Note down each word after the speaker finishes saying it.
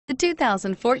The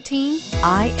 2014 IS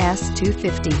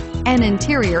 250. An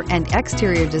interior and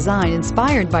exterior design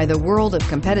inspired by the world of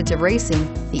competitive racing,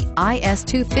 the IS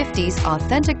 250's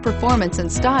authentic performance and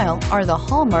style are the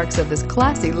hallmarks of this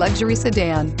classy luxury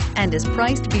sedan and is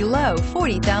priced below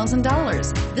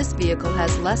 $40,000. This vehicle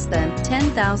has less than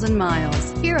 10,000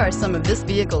 miles. Here are some of this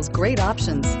vehicle's great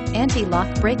options: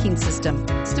 anti-lock braking system,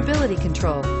 stability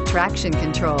control, traction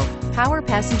control, power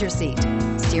passenger seat,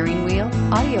 steering wheel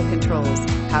audio controls,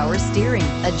 power steering,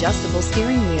 adjustable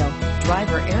steering wheel,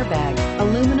 driver airbag,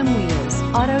 aluminum wheels,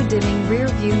 auto dimming rear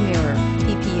view mirror,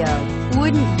 PPO.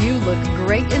 Wouldn't you look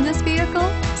great in this vehicle?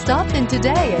 Stop in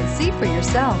today and see for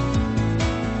yourself.